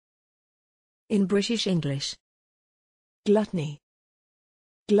In British English. Gluttony.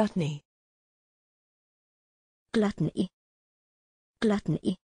 Gluttony. Gluttony.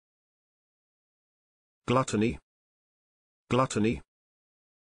 Gluttony. Gluttony. Gluttony.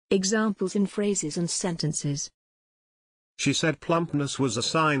 Examples in phrases and sentences. She said plumpness was a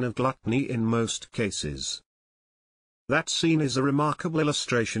sign of gluttony in most cases. That scene is a remarkable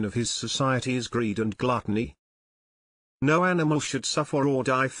illustration of his society's greed and gluttony. No animal should suffer or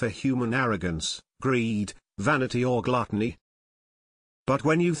die for human arrogance, greed, vanity or gluttony. But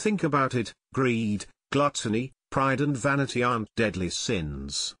when you think about it, greed, gluttony, pride and vanity aren't deadly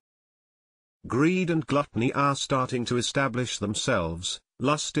sins. Greed and gluttony are starting to establish themselves,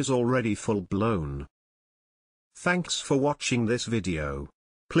 lust is already full-blown. Thanks for watching this video.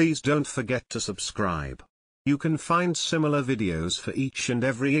 Please don't forget to subscribe. You can find similar videos for each and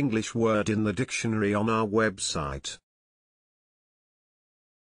every English word in the dictionary on our website.